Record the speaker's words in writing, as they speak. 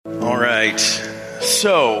right.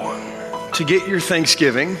 So, to get your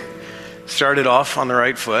Thanksgiving started off on the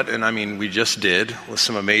right foot, and I mean, we just did, with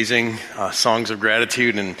some amazing songs of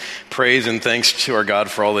gratitude and praise and thanks to our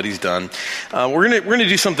God for all that He's done. We're gonna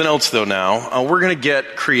do something else though now. We're gonna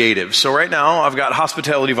get creative. So right now, I've got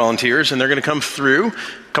hospitality volunteers, and they're gonna come through.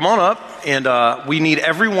 Come on up, and we need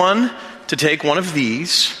everyone to take one of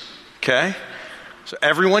these, okay? So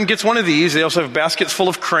everyone gets one of these. They also have baskets full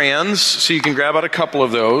of crayons, so you can grab out a couple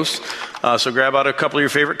of those. So grab out a couple of your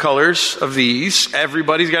favorite colors of these.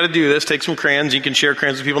 Everybody's got to do this. Take some crayons. You can share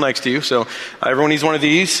crayons with people next to you. So everyone needs one of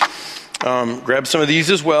these. Grab some of these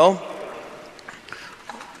as well.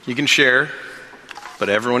 You can share, but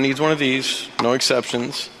everyone needs one of these. No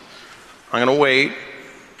exceptions. I'm going to wait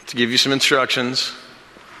to give you some instructions.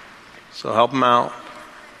 So help them out.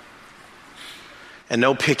 And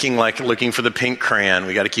no picking, like looking for the pink crayon.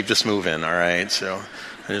 We got to keep this moving, all right? So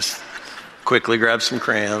I just quickly grab some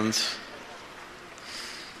crayons.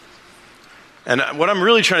 And what I'm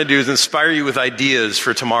really trying to do is inspire you with ideas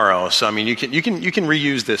for tomorrow. So I mean, you can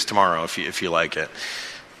reuse this tomorrow if you like it.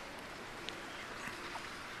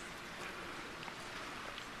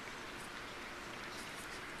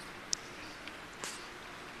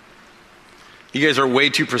 You guys are way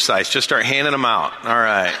too precise. Just start handing them out. All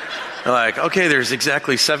right. They're like, okay, there's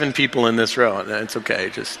exactly 7 people in this row. It's okay.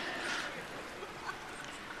 Just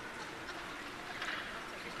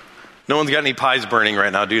no one's got any pies burning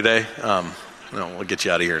right now, do they? No, we'll get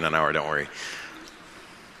you out of here in an hour. Don't worry.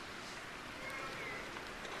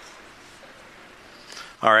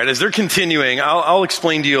 All right. As they're continuing, I'll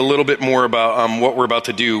explain to you a little bit more about what we're about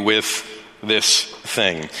to do with this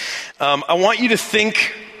thing. I want you to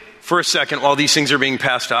think for a second while these things are being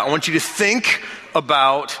passed out. I want you to think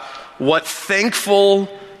about what thankful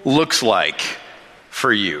looks like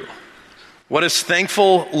for you. What does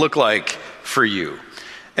thankful look like for you?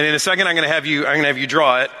 And in a second, I'm going to have you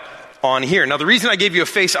draw it on here. Now, the reason I gave you a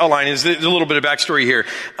face outline is there's a little bit of backstory here.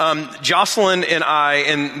 Jocelyn and I,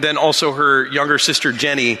 and then also her younger sister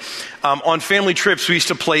Jenny, on family trips, we used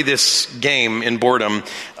to play this game in boredom.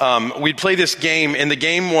 We'd play this game, and the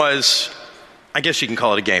game was, I guess you can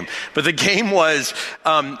call it a game. But the game was,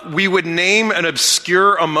 we would name an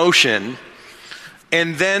obscure emotion,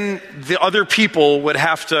 and then the other people would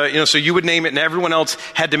have to, so you would name it, and everyone else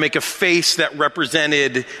had to make a face that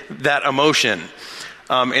represented that emotion.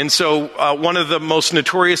 And so one of the most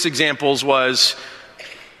notorious examples was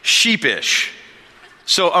sheepish.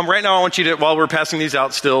 So right now I want you to, while we're passing these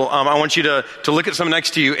out still, I want you to look at someone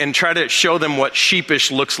next to you and try to show them what sheepish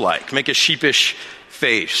looks like. Make a sheepish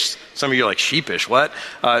face. Some of you are like, sheepish, what?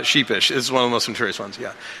 Sheepish is one of the most notorious ones,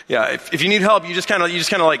 yeah. Yeah, if you need help, you just kind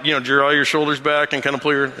of like, draw your shoulders back and kind of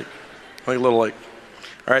pull your, like a little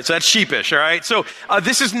all right, so that's sheepish, all right? So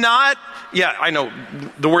this is not, I know,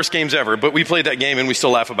 the worst games ever, but we played that game and we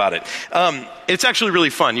still laugh about it. It's actually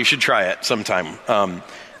really fun. You should try it sometime.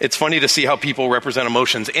 It's funny to see how people represent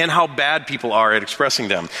emotions and how bad people are at expressing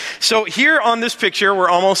them. So here on this picture, we're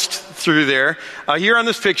almost through there. Here on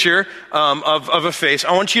this picture of a face,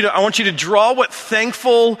 I want you to draw what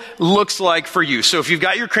thankful looks like for you. So if you've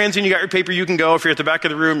got your crayons and you got your paper, you can go. If you're at the back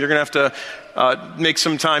of the room, you're going to have to make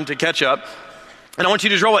some time to catch up. And I want you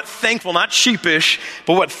to draw what thankful, not sheepish,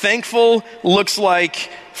 but what thankful looks like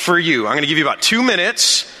for you. I'm going to give you about 2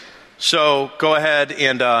 minutes. So go ahead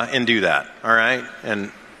and do that. All right.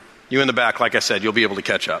 And you in the back, like I said, you'll be able to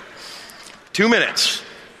catch up. 2 minutes.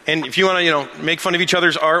 And if you want to, make fun of each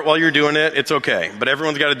other's art while you're doing it, it's okay. But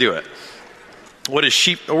everyone's got to do it. What is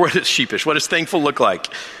sheepish? What does thankful look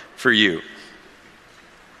like for you?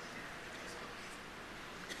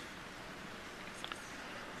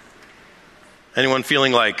 Anyone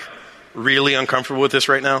feeling like really uncomfortable with this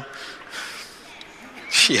right now?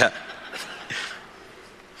 Yeah.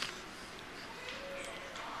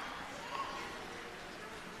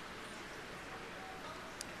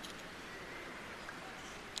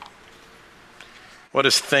 What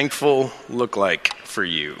does thankful look like for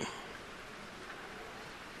you?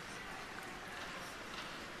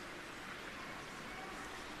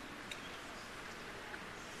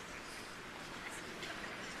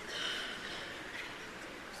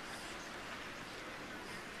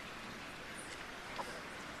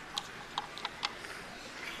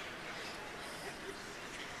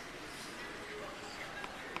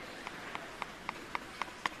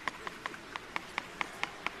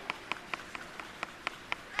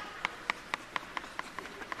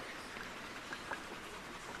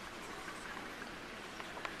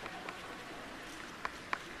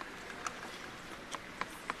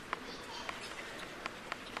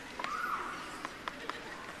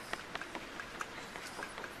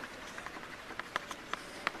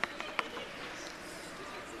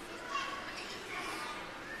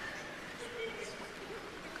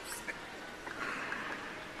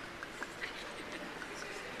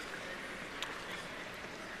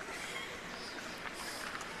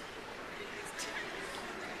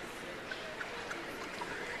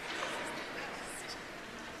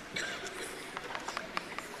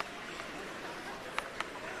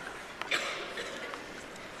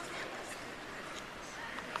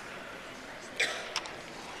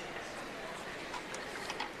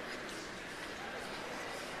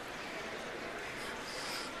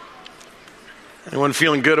 Anyone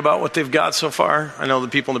feeling good about what they've got so far? I know the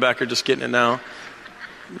people in the back are just getting it now.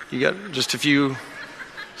 You got just a few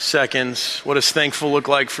seconds. What does thankful look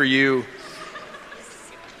like for you?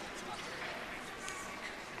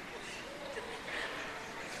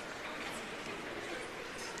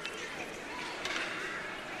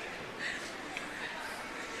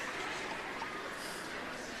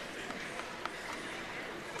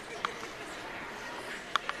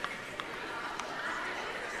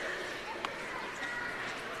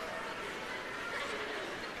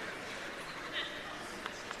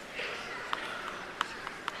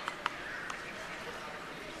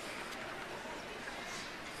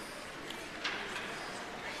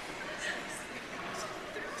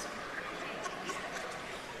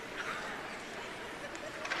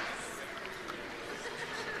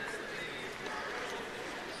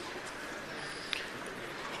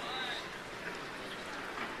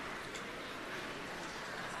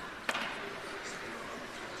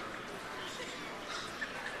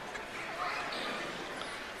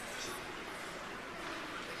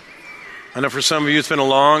 I know for some of you it's been a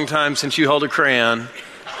long time since you held a crayon.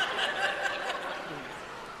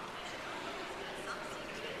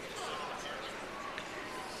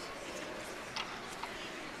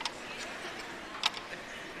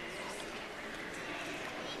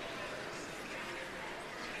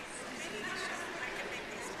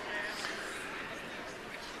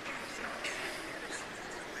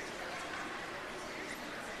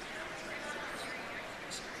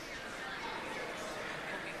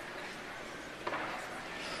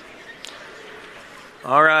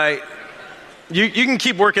 All right. You can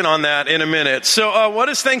keep working on that in a minute. So what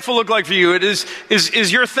does thankful look like for you? Is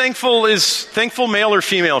thankful male or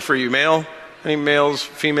female for you? Male? Any males,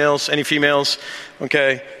 females, any females?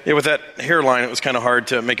 Okay. Yeah, with that hairline, it was kind of hard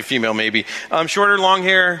to make a female maybe. Shorter, long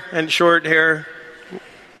hair, and short hair?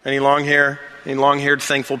 Any long hair? Any long-haired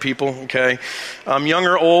thankful people? Okay. Young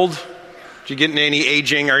or old? Did you get into any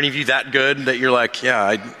aging? Are any of you that good that you're like,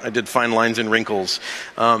 yeah, I did fine lines and wrinkles?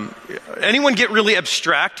 Anyone get really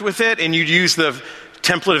abstract with it and you'd use the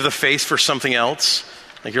template of the face for something else?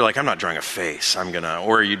 Like you're like, I'm not drawing a face.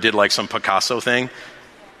 Or you did like some Picasso thing.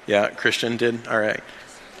 Yeah, Christian did? All right.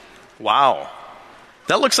 Wow.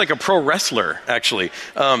 That looks like a pro wrestler, actually.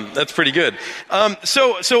 That's pretty good.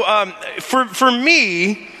 For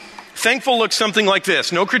me, thankful looks something like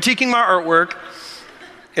this. No critiquing my artwork.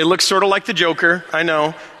 It looks sort of like the Joker, I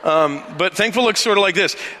know. But thankful looks sort of like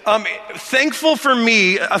this. Thankful for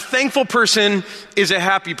me, a thankful person is a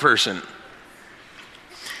happy person.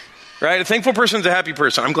 Right? A thankful person is a happy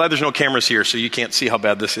person. I'm glad there's no cameras here, so you can't see how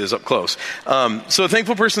bad this is up close. So a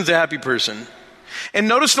thankful person is a happy person. And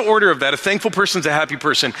notice the order of that. A thankful person is a happy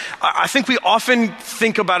person. I think we often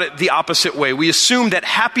think about it the opposite way. We assume that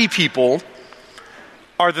happy people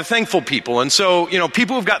are the thankful people. And so,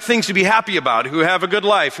 people who've got things to be happy about, who have a good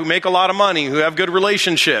life, who make a lot of money, who have good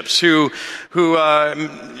relationships, who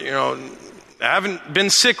haven't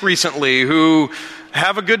been sick recently, who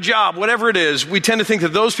have a good job, whatever it is, we tend to think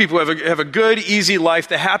that those people have a good, easy life.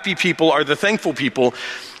 The happy people are the thankful people.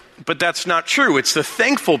 But that's not true. It's the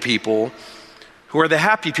thankful people who are the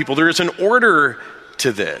happy people. There is an order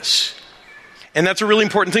to this. And that's a really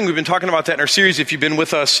important thing. We've been talking about that in our series if you've been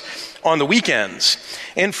with us on the weekends.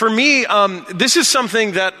 And for me, this is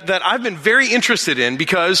something that I've been very interested in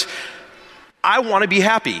because I want to be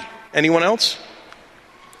happy. Anyone else?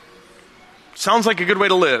 Sounds like a good way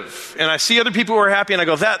to live. And I see other people who are happy and I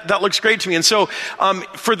go, that looks great to me. And so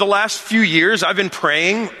for the last few years, I've been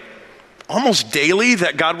praying almost daily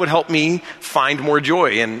that God would help me find more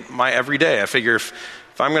joy in my everyday. I figure if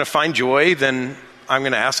I'm going to find joy, then I'm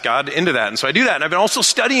going to ask God into that. And so I do that. And I've been also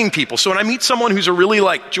studying people. So when I meet someone who's a really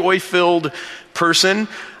joy-filled person,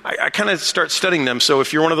 I kind of start studying them. So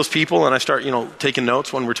if you're one of those people and I start, taking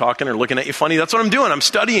notes when we're talking or looking at you funny, that's what I'm doing. I'm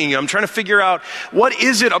studying you. I'm trying to figure out what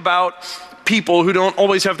is it about people who don't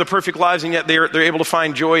always have the perfect lives and yet they're able to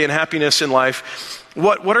find joy and happiness in life.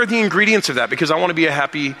 What are the ingredients of that? Because I want to be a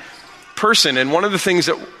happy person. And one of the things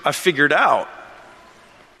that I figured out,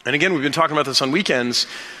 and again, we've been talking about this on weekends,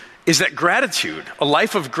 is that gratitude, a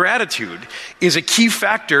life of gratitude, is a key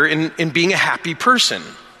factor in being a happy person.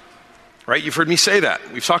 Right? You've heard me say that.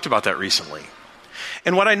 We've talked about that recently.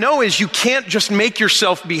 And what I know is you can't just make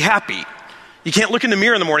yourself be happy. You can't look in the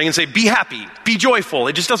mirror in the morning and say, be happy, be joyful.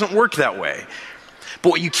 It just doesn't work that way.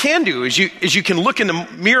 But what you can do is you can look in the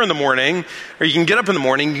mirror in the morning, or you can get up in the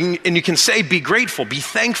morning and you can say, be grateful, be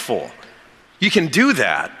thankful. You can do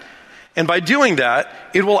that. And by doing that,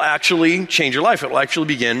 it will actually change your life. It will actually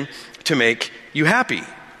begin to make you happy,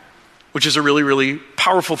 which is a really, really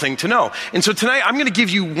powerful thing to know. And so tonight I'm going to give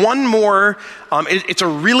you one more, it's a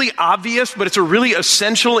really obvious, but it's a really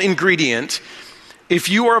essential ingredient if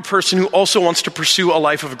you are a person who also wants to pursue a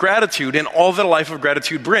life of gratitude and all that a life of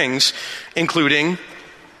gratitude brings, including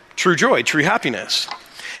true joy, true happiness.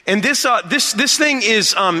 And this thing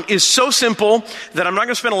is so simple that I'm not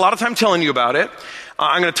going to spend a lot of time telling you about it.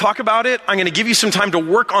 I'm going to talk about it. I'm going to give you some time to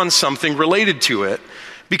work on something related to it,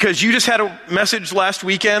 because you just had a message last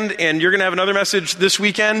weekend and you're going to have another message this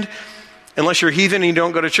weekend, unless you're a heathen and you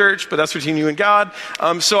don't go to church, but that's between you and God.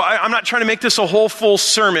 So I'm not trying to make this a whole full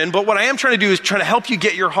sermon, but what I am trying to do is try to help you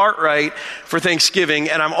get your heart right for Thanksgiving.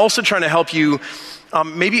 And I'm also trying to help you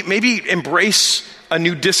maybe embrace a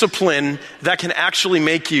new discipline that can actually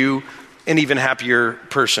make you an even happier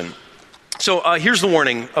person. So here's the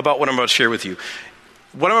warning about what I'm about to share with you.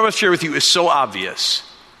 What I'm about to share with you is so obvious.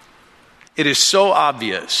 It is so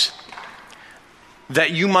obvious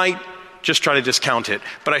that you might just try to discount it.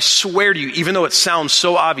 But I swear to you, even though it sounds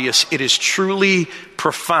so obvious, it is truly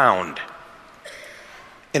profound.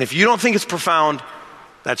 And if you don't think it's profound,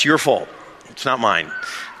 that's your fault. It's not mine.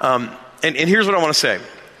 And here's what I want to say.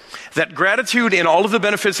 That gratitude and all of the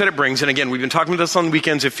benefits that it brings, and again, we've been talking about this on the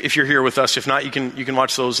weekends if you're here with us. If not, you can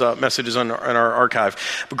watch those messages on our archive.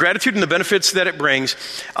 But gratitude and the benefits that it brings,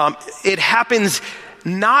 it happens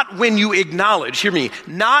not when you acknowledge, hear me,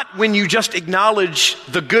 not when you just acknowledge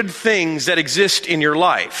the good things that exist in your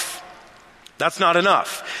life. That's not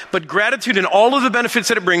enough. But gratitude and all of the benefits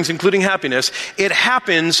that it brings, including happiness, it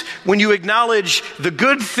happens when you acknowledge the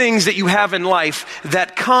good things that you have in life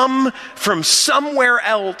that come from somewhere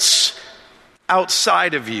else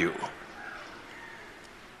outside of you.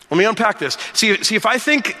 Let me unpack this. See, if I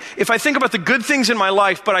think about the good things in my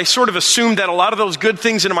life, but I sort of assume that a lot of those good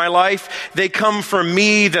things in my life, they come from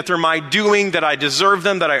me, that they're my doing, that I deserve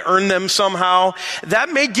them, that I earn them somehow, that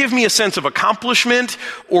may give me a sense of accomplishment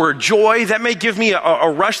or joy. That may give me a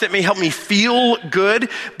rush that may help me feel good,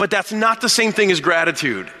 but that's not the same thing as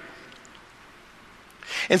gratitude.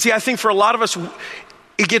 And see, I think for a lot of us,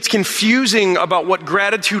 it gets confusing about what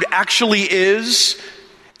gratitude actually is,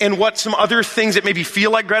 and what some other things that maybe feel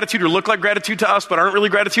like gratitude or look like gratitude to us but aren't really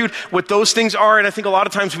gratitude, what those things are. And I think a lot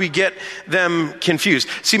of times we get them confused.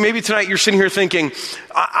 See, maybe tonight you're sitting here thinking,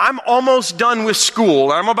 I'm almost done with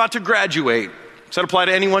school. I'm about to graduate. Does that apply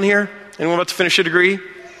to anyone here? Anyone about to finish a degree?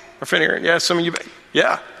 Or finish? Yeah, some of you.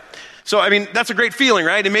 Yeah. So, I mean, that's a great feeling,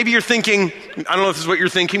 right? And maybe you're thinking, I don't know if this is what you're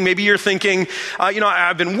thinking, maybe you're thinking,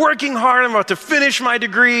 I've been working hard, I'm about to finish my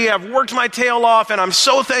degree, I've worked my tail off, and I'm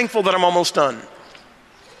so thankful that I'm almost done.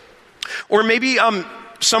 Or maybe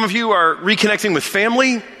some of you are reconnecting with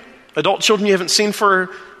family, adult children you haven't seen for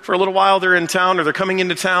a little while. They're in town or they're coming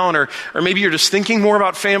into town, or maybe you're just thinking more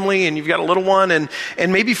about family and you've got a little one. And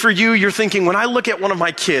maybe for you, you're thinking, when I look at one of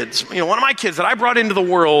my kids that I brought into the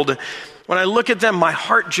world, when I look at them, my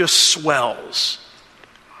heart just swells.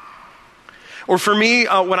 Or for me,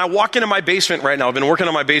 when I walk into my basement right now, I've been working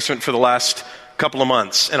on my basement for the last couple of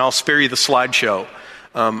months, and I'll spare you the slideshow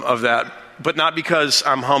of that. But not because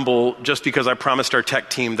I'm humble, just because I promised our tech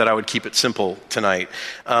team that I would keep it simple tonight.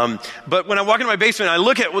 But when I walk into my basement, I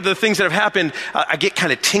look at the things that have happened, I get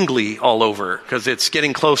kind of tingly all over because it's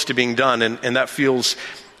getting close to being done, and that feels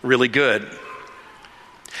really good.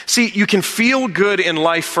 See, you can feel good in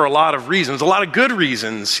life for a lot of reasons, a lot of good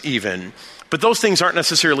reasons even, but those things aren't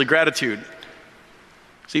necessarily gratitude.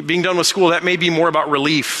 See, being done with school, that may be more about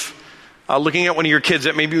relief. Looking at one of your kids,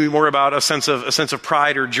 that may be more about a sense of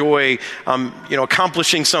pride or joy.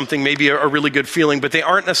 Accomplishing something may be a really good feeling, but they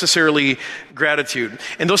aren't necessarily gratitude.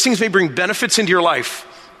 And those things may bring benefits into your life.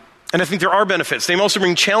 And I think there are benefits. They may also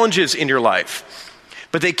bring challenges in your life.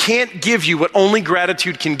 But they can't give you what only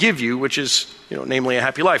gratitude can give you, which is, namely a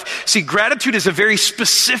happy life. See, gratitude is a very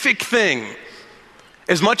specific thing.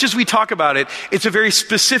 As much as we talk about it, it's a very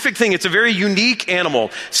specific thing. It's a very unique animal.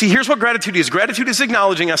 See, here's what gratitude is. Gratitude is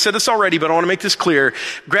acknowledging, I said this already, but I want to make this clear.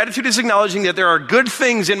 Gratitude is acknowledging that there are good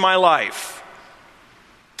things in my life.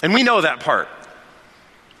 And we know that part.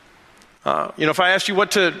 If I asked you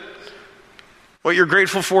what you're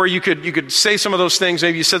grateful for, you could say some of those things.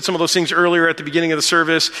 Maybe you said some of those things earlier at the beginning of the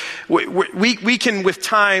service. We can, with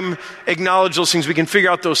time, acknowledge those things. We can figure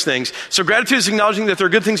out those things. So gratitude is acknowledging that there are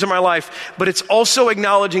good things in my life, but it's also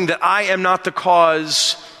acknowledging that I am not the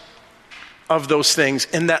cause of those things.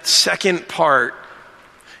 And that second part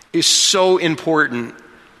is so important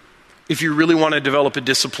if you really want to develop a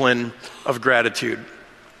discipline of gratitude.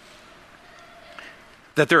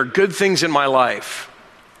 That there are good things in my life,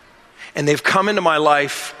 and they've come into my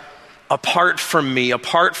life apart from me,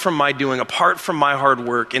 apart from my doing, apart from my hard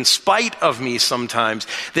work, in spite of me sometimes.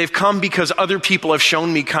 They've come because other people have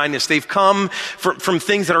shown me kindness. They've come from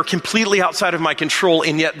things that are completely outside of my control,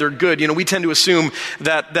 and yet they're good. We tend to assume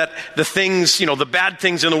that the things, the bad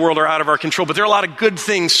things in the world are out of our control, but there are a lot of good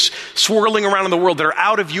things swirling around in the world that are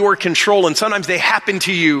out of your control, and sometimes they happen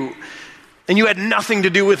to you. And you had nothing to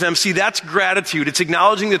do with them. See, that's gratitude. It's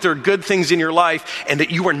acknowledging that there are good things in your life and that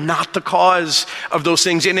you are not the cause of those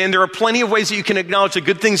things. And there are plenty of ways that you can acknowledge the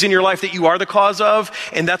good things in your life that you are the cause of,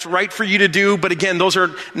 and that's right for you to do. But again, those are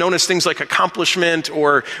known as things like accomplishment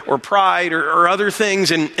or pride or other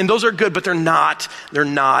things, and those are good, but they're not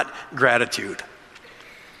gratitude.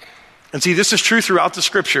 And see, this is true throughout the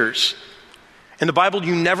scriptures. In the Bible,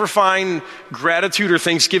 you never find gratitude or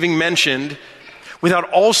thanksgiving mentioned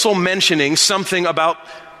without also mentioning something about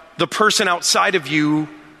the person outside of you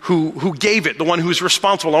who gave it, the one who's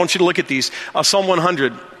responsible. I want you to look at these. Psalm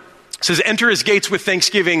 100 says, enter his gates with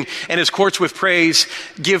thanksgiving and his courts with praise.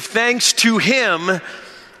 Give thanks to him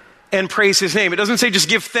and praise his name. It doesn't say just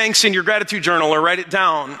give thanks in your gratitude journal or write it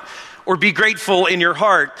down or be grateful in your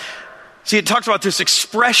heart. See, it talks about this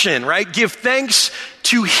expression, right? Give thanks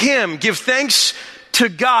to him. Give thanks to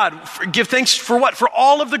God. Give thanks for what? For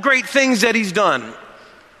all of the great things that he's done.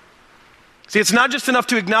 See, it's not just enough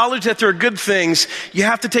to acknowledge that there are good things. You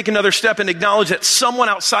have to take another step and acknowledge that someone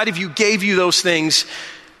outside of you gave you those things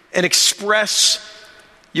and express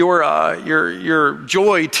your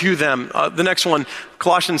joy to them. The next one,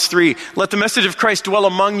 Colossians 3. Let the message of Christ dwell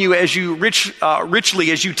among you as you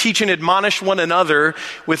richly as you teach and admonish one another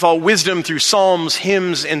with all wisdom through psalms,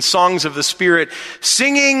 hymns, and songs of the Spirit,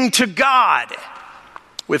 singing to God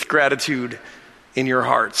with gratitude in your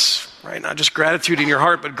hearts, right? Not just gratitude in your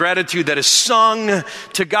heart, but gratitude that is sung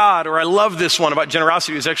to God. Or I love this one about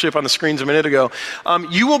generosity. It was actually up on the screens a minute ago.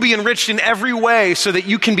 You will be enriched in every way so that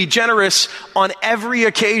you can be generous on every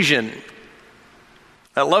occasion.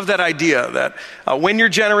 I love that idea that when you're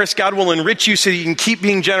generous, God will enrich you so that you can keep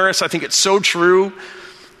being generous. I think it's so true.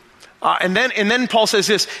 And then Paul says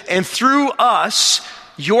this, and through us,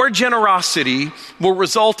 your generosity will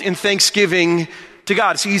result in thanksgiving to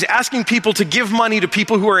God. See, he's asking people to give money to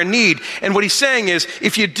people who are in need. And what he's saying is,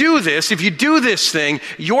 if you do this thing,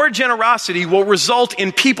 your generosity will result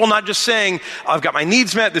in people not just saying, I've got my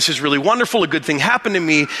needs met, this is really wonderful, a good thing happened to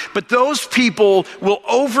me, but those people will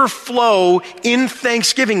overflow in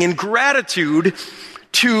thanksgiving, in gratitude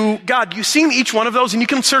to God. You've seen each one of those, and you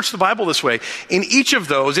can search the Bible this way. In each of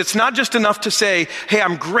those, it's not just enough to say, hey,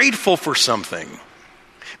 I'm grateful for something.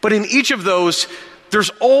 But in each of those, there's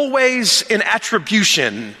always an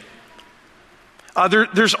attribution.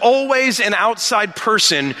 There's always an outside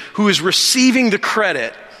person who is receiving the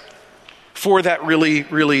credit for that really,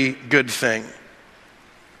 really good thing.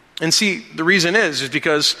 And see, the reason is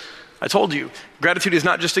because I told you, gratitude is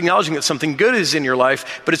not just acknowledging that something good is in your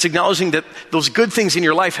life, but it's acknowledging that those good things in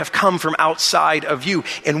your life have come from outside of you.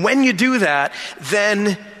 And when you do that,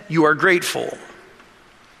 then you are grateful.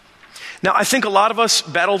 Now, I think a lot of us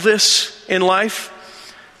battle this in life.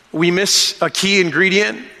 We miss a key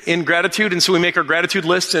ingredient in gratitude, and so we make our gratitude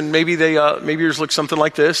list, and maybe yours looks something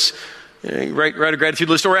like this. Write a gratitude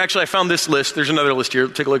list. Or actually, I found this list. There's another list here.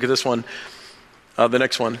 Take a look at this one. The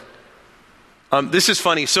next one. This is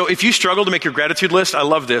funny. So if you struggle to make your gratitude list, I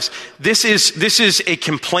love this. This is a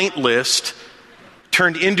complaint list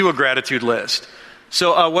turned into a gratitude list.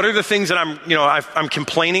 So what are the things that I'm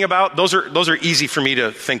complaining about? Those are easy for me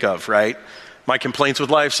to think of, right? My complaints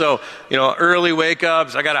with life. So, early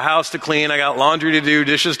wake-ups, I got a house to clean, I got laundry to do,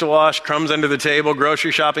 dishes to wash, crumbs under the table,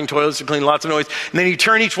 grocery shopping, toilets to clean, lots of noise. And then you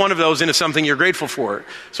turn each one of those into something you're grateful for.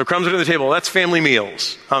 So crumbs under the table, that's family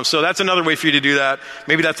meals. So that's another way for you to do that.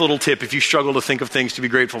 Maybe that's a little tip if you struggle to think of things to be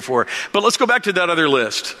grateful for. But let's go back to that other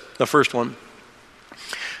list, the first one.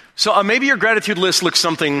 So maybe your gratitude list looks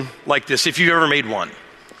something like this, if you've ever made one.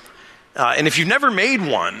 And if you've never made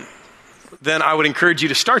one, then I would encourage you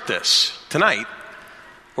to start this tonight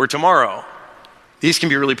or tomorrow. These can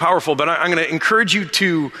be really powerful, but I'm going to encourage you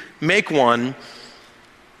to make one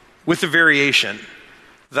with a variation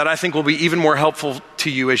that I think will be even more helpful to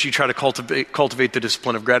you as you try to cultivate the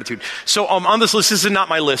discipline of gratitude. So on this list, this is not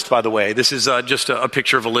my list, by the way. This is just a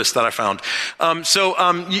picture of a list that I found.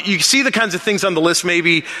 You see the kinds of things on the list,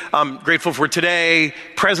 maybe grateful for today,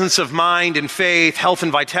 presence of mind and faith, health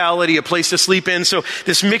and vitality, a place to sleep in. So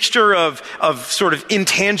this mixture of sort of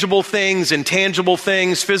intangible things, intangible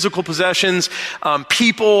things, physical possessions,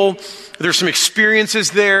 people. There's some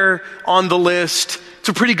experiences there on the list. It's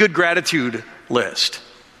a pretty good gratitude list.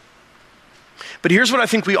 But here's what I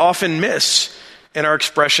think we often miss in our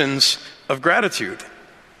expressions of gratitude.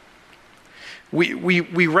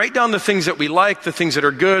 We write down the things that we like, the things that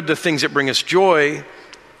are good, the things that bring us joy,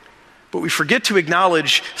 but we forget to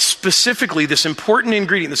acknowledge specifically this important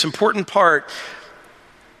ingredient, this important part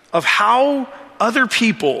of how other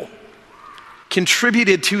people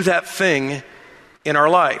contributed to that thing in our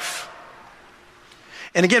life.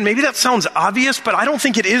 And again, maybe that sounds obvious, but I don't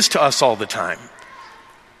think it is to us all the time.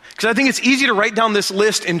 Because I think it's easy to write down this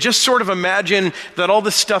list and just sort of imagine that all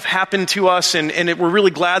this stuff happened to us and we're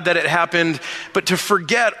really glad that it happened, but to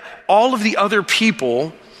forget all of the other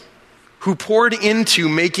people who poured into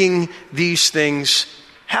making these things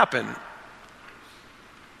happen.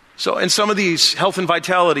 So in some of these, health and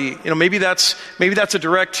vitality, maybe that's a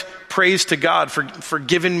direct praise to God for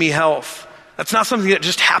giving me health. That's not something that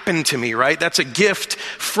just happened to me, right? That's a gift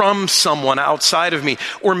from someone outside of me.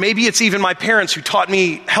 Or maybe it's even my parents who taught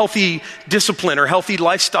me healthy discipline or healthy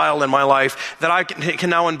lifestyle in my life that I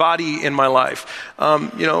can now embody in my life.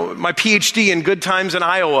 My PhD in good times in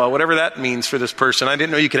Iowa, whatever that means for this person. I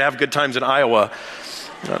didn't know you could have good times in Iowa.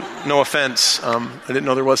 No offense. I didn't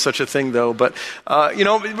know there was such a thing, though. But,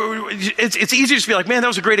 it's easy to just be like, man, that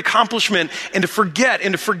was a great accomplishment. And to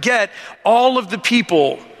forget all of the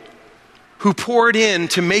people who poured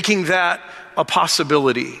into making that a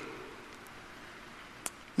possibility.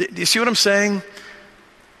 Do you see what I'm saying?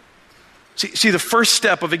 See, the first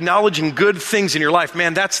step of acknowledging good things in your life,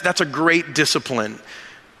 man, that's a great discipline.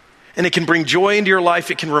 And it can bring joy into your life.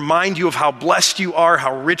 It can remind you of how blessed you are,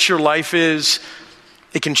 how rich your life is.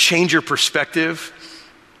 It can change your perspective.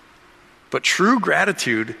 But true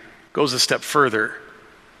gratitude goes a step further.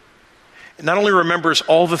 It not only remembers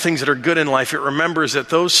all the things that are good in life, it remembers that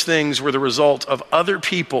those things were the result of other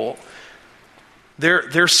people,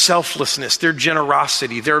 their selflessness, their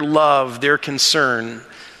generosity, their love, their concern,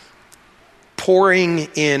 pouring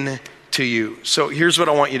in to you. So here's what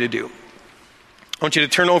I want you to do. I want you to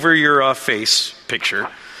turn over your face picture,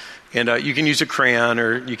 and you can use a crayon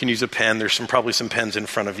or you can use a pen. There's probably some pens in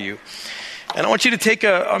front of you. And I want you to take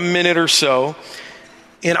a minute or so,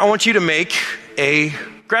 and I want you to make a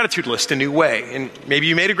gratitude list a new way. And maybe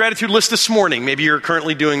you made a gratitude list this morning. Maybe you're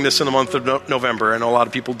currently doing this in the month of November. I know a lot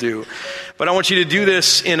of people do. But I want you to do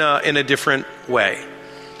this in a different way.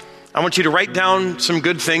 I want you to write down some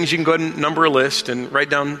good things. You can go ahead and number a list and write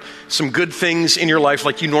down some good things in your life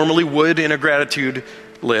like you normally would in a gratitude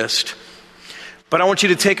list. But I want you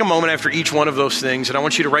to take a moment after each one of those things, and I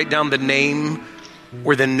want you to write down the name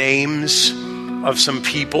or the names of some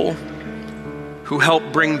people who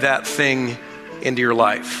helped bring that thing into your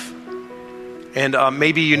life. And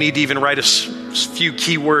maybe you need to even write a few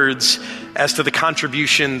key words as to the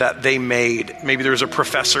contribution that they made. Maybe there's a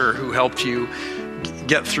professor who helped you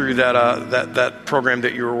get through that program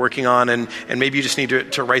that you were working on, and maybe you just need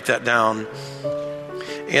to write that down.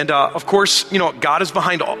 And of course, God is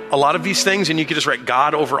behind a lot of these things, and you can just write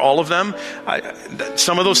God over all of them.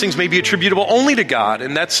 Some of those things may be attributable only to God,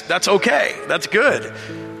 and that's okay. That's good.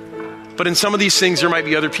 But in some of these things, there might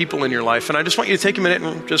be other people in your life. And I just want you to take a minute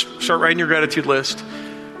and just start writing your gratitude list.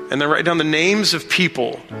 And then write down the names of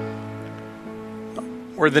people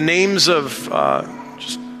or the names of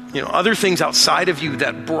other things outside of you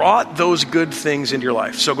that brought those good things into your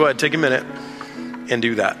life. So go ahead, take a minute and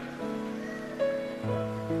do that.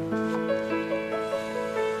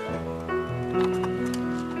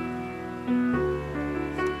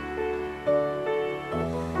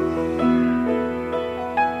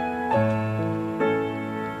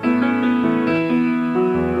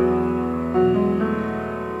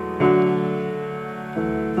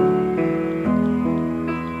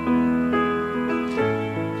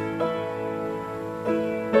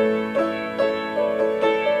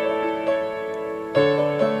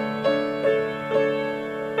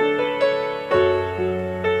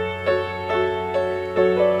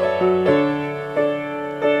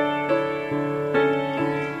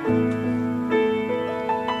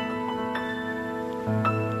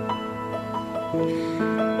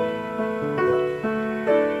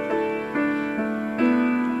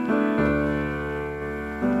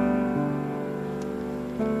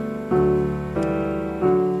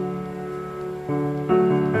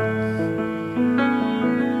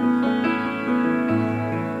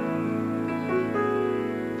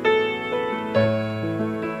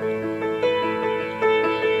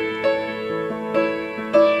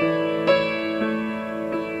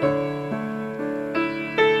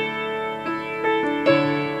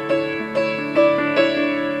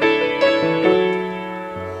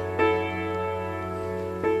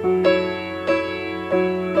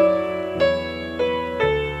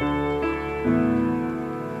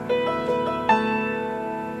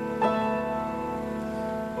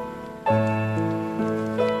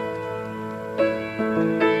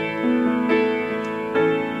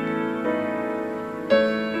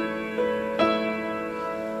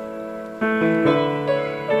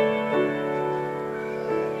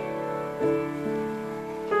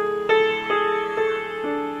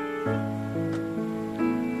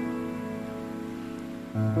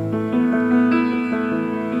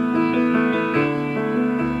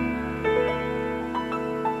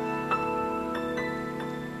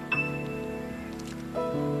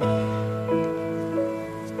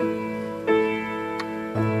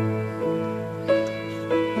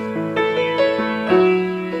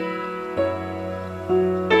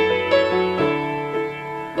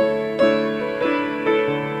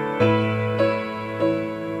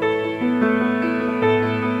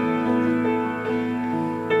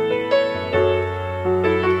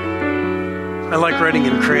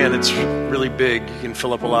 gets really big, you can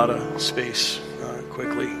fill up a lot of space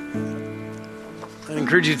quickly. I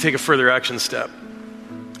encourage you to take a further action step.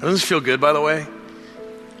 Doesn't this feel good, by the way?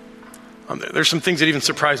 There's some things that even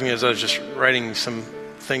surprised me as I was just writing some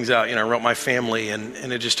things out. I wrote my family, and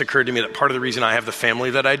it just occurred to me that part of the reason I have the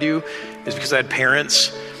family that I do is because I had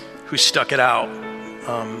parents who stuck it out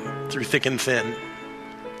through thick and thin.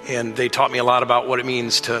 And they taught me a lot about what it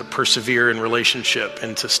means to persevere in relationship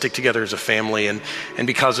and to stick together as a family. And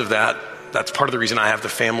because of that, that's part of the reason I have the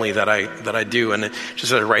family that I do. And just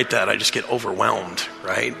as I write that, I just get overwhelmed,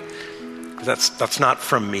 right? That's not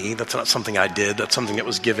from me. That's not something I did. That's something that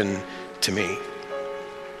was given to me.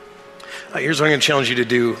 Here's what I'm going to challenge you to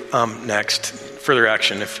do next. Further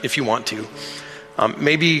action, if you want to.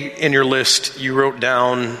 Maybe in your list, you wrote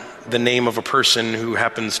down the name of a person who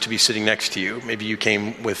happens to be sitting next to you. Maybe you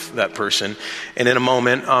came with that person. And in a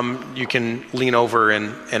moment, you can lean over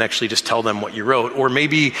and actually just tell them what you wrote. Or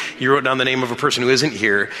maybe you wrote down the name of a person who isn't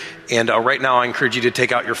here. And right now, I encourage you to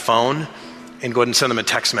take out your phone and go ahead and send them a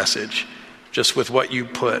text message. Just with what you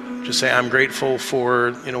put. Just say, I'm grateful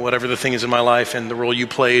for, whatever the thing is in my life and the role you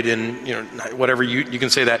played in, whatever you can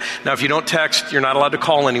say that. Now, if you don't text, you're not allowed to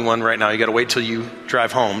call anyone right now. You got to wait till you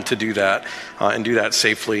drive home to do that and do that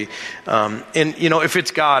safely. If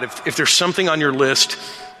it's God, if there's something on your list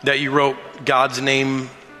that you wrote God's name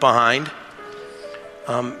behind,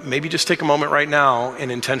 maybe just take a moment right now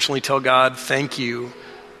and intentionally tell God, thank you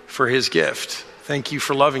for his gift. Thank you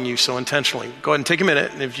for loving you so intentionally. Go ahead and take a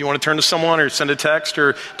minute. And if you want to turn to someone or send a text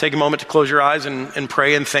or take a moment to close your eyes and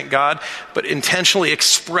pray and thank God, but intentionally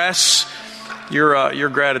express your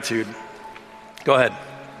gratitude. Go ahead.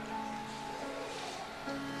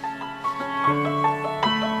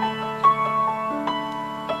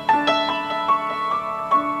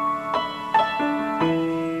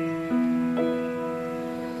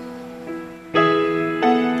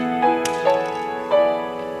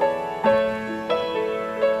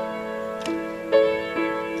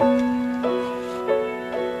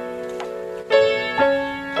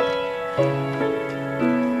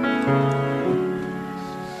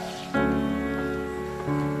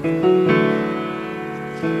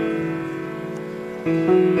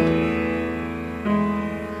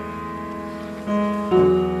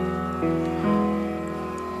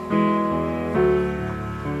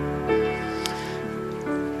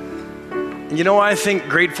 I think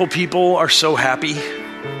grateful people are so happy.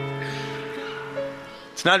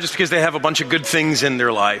 It's not just because they have a bunch of good things in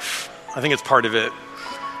their life. I think it's part of it.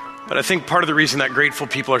 But I think part of the reason that grateful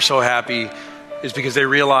people are so happy is because they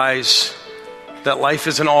realize that life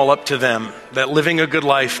isn't all up to them, that living a good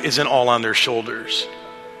life isn't all on their shoulders.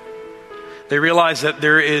 They realize that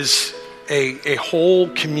there is a whole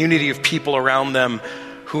community of people around them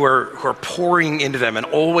who are pouring into them and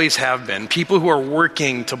always have been, people who are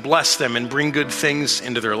working to bless them and bring good things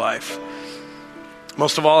into their life.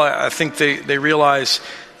 Most of all, I think they realize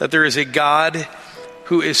that there is a God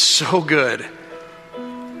who is so good,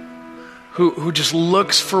 who just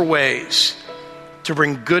looks for ways to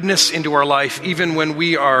bring goodness into our life, even when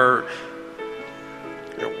we are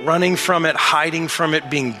running from it, hiding from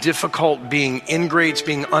it, being difficult, being ingrates,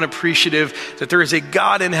 being unappreciative, that there is a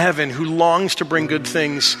God in heaven who longs to bring good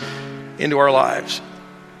things into our lives.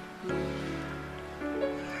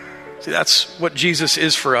 See, that's what Jesus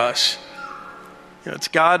is for us. It's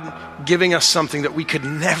God giving us something that we could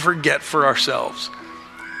never get for ourselves.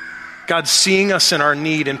 God seeing us in our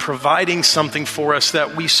need and providing something for us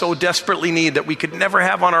that we so desperately need that we could never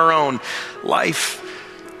have on our own. Life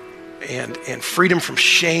and freedom from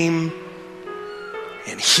shame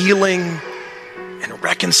and healing and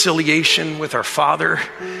reconciliation with our Father.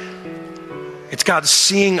 It's God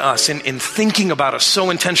seeing us and thinking about us so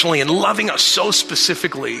intentionally and loving us so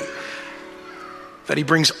specifically that he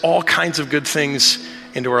brings all kinds of good things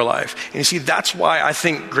into our life. And you see, that's why I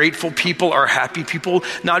think grateful people are happy people,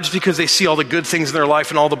 not just because they see all the good things in their life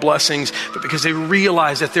and all the blessings, but because they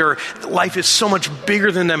realize that their life is so much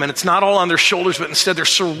bigger than them and it's not all on their shoulders, but instead they're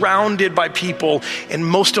surrounded by people and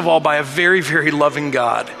most of all by a very, very loving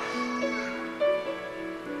God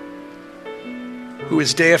who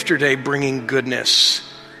is day after day bringing goodness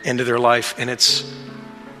into their life. And it's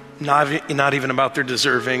not even about their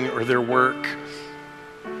deserving or their work.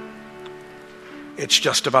 It's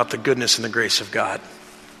just about the goodness and the grace of God.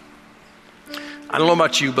 I don't know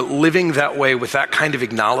about you, but living that way with that kind of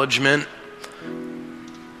acknowledgement,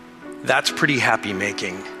 that's pretty happy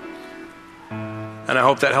making. And I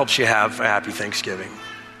hope that helps you have a happy Thanksgiving.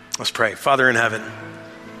 Let's pray. Father in heaven,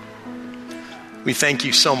 we thank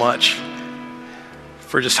you so much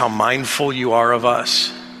for just how mindful you are of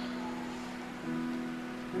us.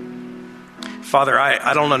 Father,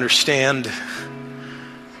 I don't understand.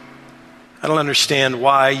 I don't understand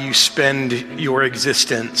why you spend your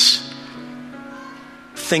existence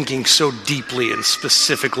thinking so deeply and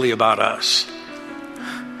specifically about us.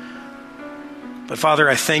 But Father,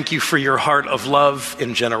 I thank you for your heart of love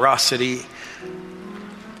and generosity.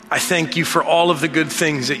 I thank you for all of the good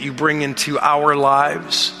things that you bring into our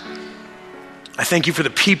lives. I thank you for the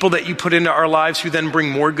people that you put into our lives who then bring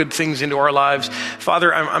more good things into our lives.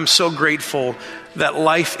 Father, I'm so grateful that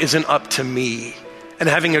life isn't up to me, and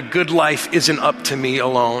having a good life isn't up to me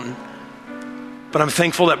alone. But I'm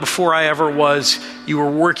thankful that before I ever was, you were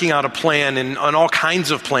working out a plan, and on all kinds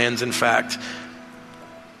of plans, in fact,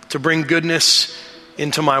 to bring goodness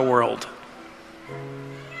into my world.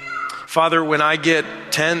 Father, when I get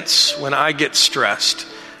tense, when I get stressed,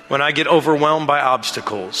 when I get overwhelmed by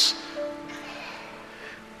obstacles,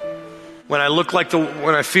 when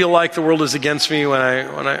I feel like the world is against me, when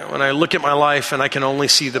I look at my life and I can only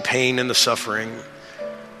see the pain and the suffering,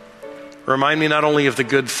 remind me not only of the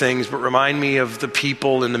good things, but remind me of the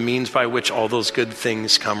people and the means by which all those good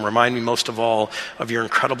things come. Remind me most of all of your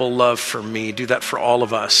incredible love for me. Do that for all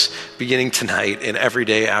of us, beginning tonight and every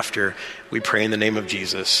day after. We pray in the name of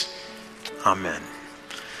Jesus. Amen.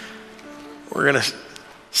 We're going to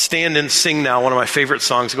stand and sing now one of my favorite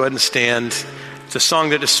songs. Go ahead and stand. It's a song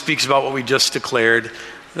that just speaks about what we just declared,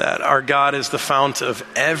 that our God is the fount of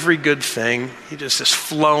every good thing. He just is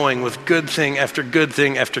flowing with good thing after good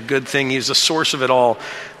thing after good thing. He's the source of it all.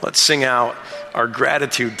 Let's sing out our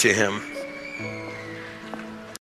gratitude to him.